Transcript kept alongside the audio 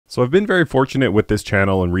So I've been very fortunate with this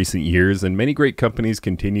channel in recent years, and many great companies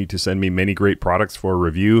continue to send me many great products for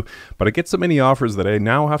review, but I get so many offers that I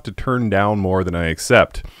now have to turn down more than I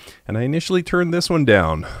accept. And I initially turned this one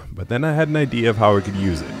down, but then I had an idea of how I could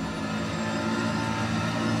use it.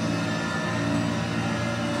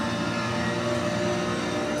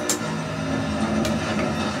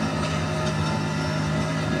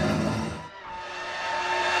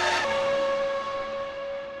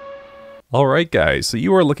 Alright guys, so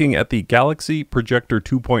you are looking at the Galaxy Projector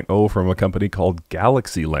 2.0 from a company called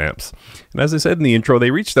Galaxy Lamps. And as I said in the intro,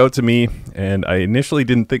 they reached out to me and I initially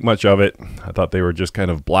didn't think much of it. I thought they were just kind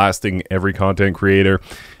of blasting every content creator.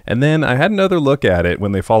 And then I had another look at it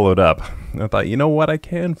when they followed up. And I thought, you know what, I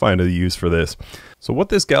can find a use for this. So what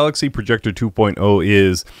this Galaxy Projector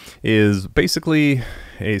 2.0 is basically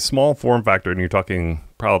a small form factor, and you're talking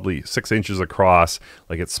probably 6 inches across,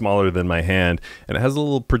 like it's smaller than my hand, and it has a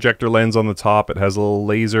little projector lens on the top, it has a little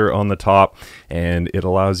laser on the top, and it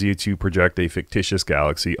allows you to project a fictitious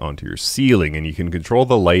galaxy onto your ceiling, and you can control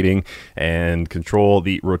the lighting and control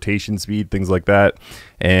the rotation speed, things like that.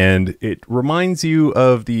 And it reminds you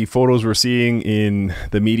of the photos we're seeing in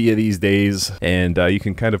the media these days, and you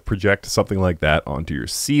can kind of project something like that onto your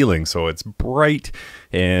ceiling. So it's bright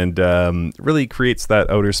and really creates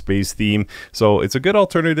that outer space theme. So it's a good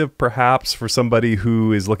alternative perhaps for somebody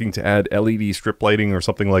who is looking to add LED strip lighting or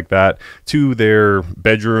something like that to their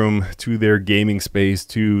bedroom, to their gaming space,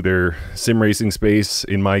 to their sim racing space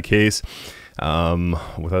in my case,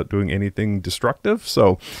 without doing anything destructive.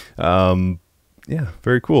 So yeah,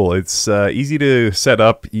 very cool. It's easy to set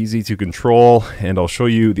up, easy to control, and I'll show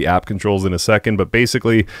you the app controls in a second. But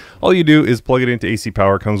basically, all you do is plug it into AC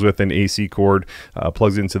power. Comes with an AC cord,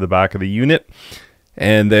 plugs into the back of the unit.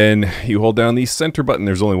 And then you hold down the center button.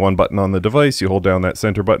 There's only one button on the device. You hold down that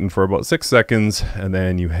center button for about 6 seconds. And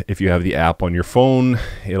then if you have the app on your phone,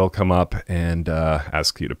 it'll come up and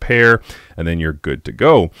ask you to pair. And then you're good to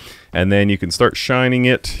go. And then you can start shining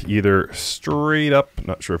it either straight up.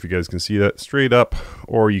 Not sure if you guys can see that. Straight up.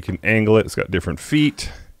 Or you can angle it. It's got different feet.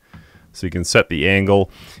 So you can set the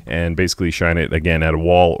angle and basically shine it again at a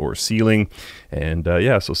wall or ceiling. And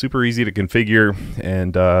yeah, so super easy to configure.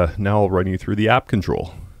 And now I'll run you through the app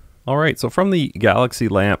control. All right, so from the Galaxy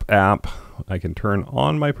Lamp app, I can turn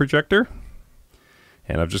on my projector.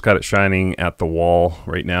 And I've just got it shining at the wall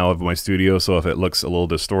right now of my studio. So if it looks a little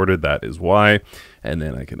distorted, that is why. And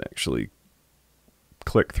then I can actually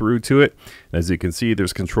click through to it. As you can see,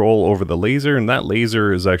 there's control over the laser, and that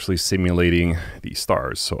laser is actually simulating the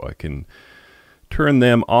stars. So I can turn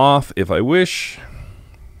them off if I wish,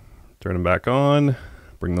 turn them back on,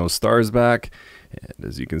 bring those stars back. And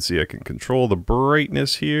as you can see, I can control the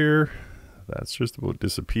brightness here. That's just about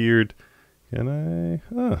disappeared. Can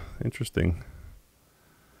I? Oh, interesting.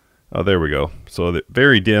 Oh, there we go. So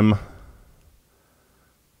very dim.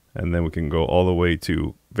 And then we can go all the way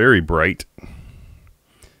to very bright.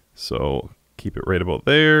 So keep it right about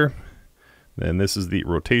there. Then this is the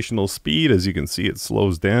rotational speed. As you can see, it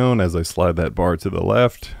slows down as I slide that bar to the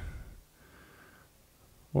left.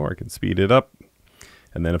 Or I can speed it up.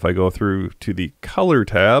 And then if I go through to the color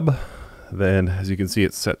tab, then as you can see,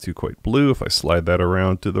 it's set to quite blue. If I slide that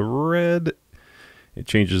around to the red, it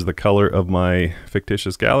changes the color of my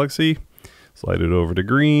fictitious galaxy. Slide it over to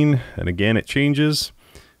green, and again it changes.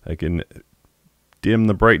 I can dim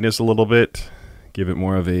the brightness a little bit, give it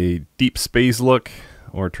more of a deep space look,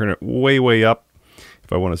 or turn it way, way up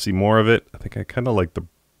if I want to see more of it. I think I kind of like the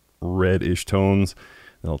reddish tones.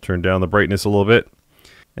 And I'll turn down the brightness a little bit.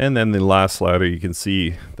 And then the last slider, you can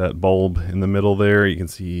see that bulb in the middle there. You can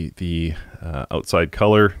see the outside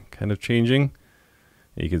color kind of changing.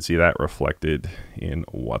 You can see that reflected in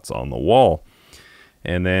what's on the wall.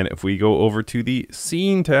 And then if we go over to the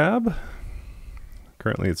scene tab,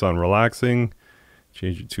 currently it's on relaxing.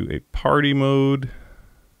 Change it to a party mode.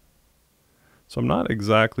 So I'm not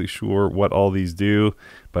exactly sure what all these do,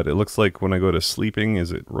 but it looks like when I go to sleeping,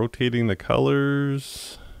 is it rotating the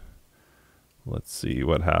colors? Let's see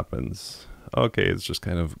what happens. Okay, it's just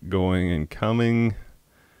kind of going and coming.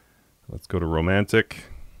 Let's go to romantic.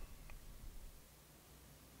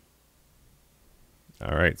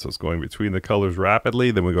 All right, so it's going between the colors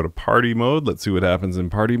rapidly. Then we go to party mode. Let's see what happens in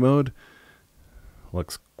party mode.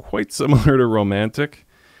 Looks quite similar to romantic.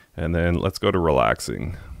 And then let's go to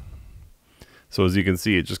relaxing. So as you can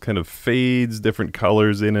see, it just kind of fades different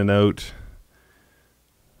colors in and out.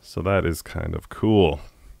 So that is kind of cool.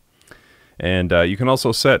 And you can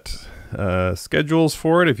also set schedules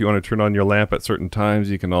for it. If you want to turn on your lamp at certain times,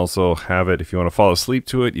 you can also have it. If you want to fall asleep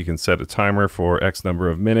to it, you can set a timer for X number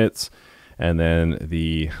of minutes. And then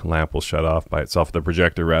the lamp will shut off by itself. The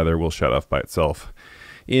projector, rather, will shut off by itself.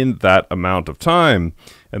 in that amount of time.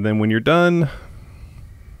 And then when you're done,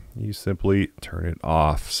 you simply turn it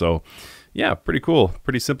off. So yeah, pretty cool.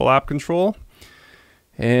 Pretty simple app control.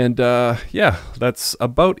 And yeah, that's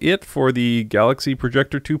about it for the Galaxy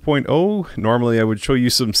Projector 2.0. Normally I would show you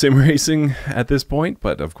some sim racing at this point,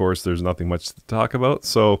 but of course there's nothing much to talk about.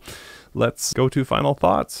 So let's go to final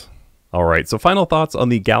thoughts. All right, so final thoughts on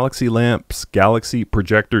the Galaxy Lamps Galaxy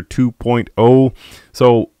Projector 2.0.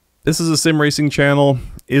 So this is a sim racing channel.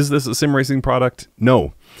 Is this a sim racing product?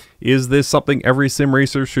 No. Is this something every sim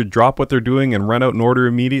racer should drop what they're doing and run out and order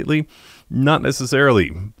immediately? Not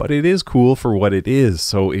necessarily, but it is cool for what it is.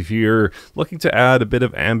 So if you're looking to add a bit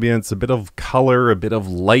of ambience, a bit of color, a bit of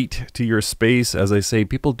light to your space, as I say,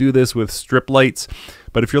 people do this with strip lights.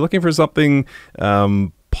 But if you're looking for something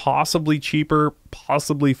possibly cheaper,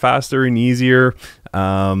 possibly faster and easier,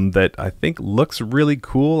 that I think looks really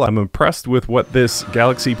cool. I'm impressed with what this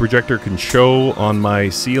Galaxy Projector can show on my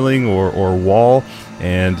ceiling or wall.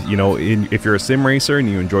 And you know, if you're a sim racer and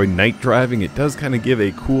you enjoy night driving, it does kind of give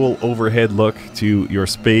a cool overhead look to your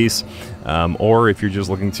space. Or if you're just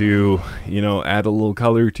looking to, you know, add a little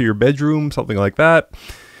color to your bedroom, something like that,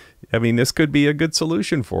 I mean, this could be a good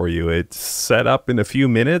solution for you. It's set up in a few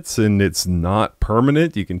minutes and it's not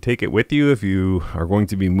permanent. You can take it with you if you are going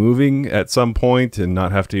to be moving at some point and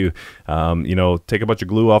not have to, you know, take a bunch of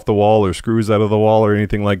glue off the wall or screws out of the wall or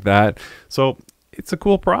anything like that. So it's a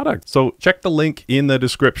cool product. So check the link in the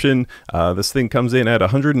description. This thing comes in at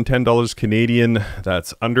 $110 Canadian.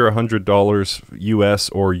 That's under $100 US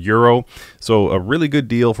or Euro. So a really good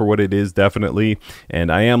deal for what it is, definitely.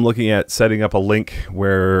 And I am looking at setting up a link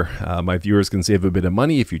where my viewers can save a bit of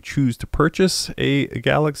money if you choose to purchase a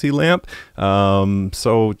Galaxy lamp.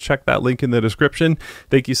 So check that link in the description.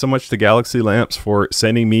 Thank you so much to Galaxy Lamps for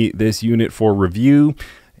sending me this unit for review.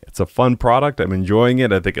 It's a fun product. I'm enjoying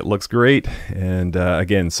it. I think it looks great. And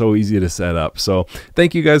again, so easy to set up. So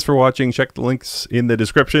thank you guys for watching. Check the links in the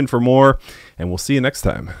description for more, and we'll see you next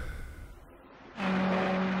time.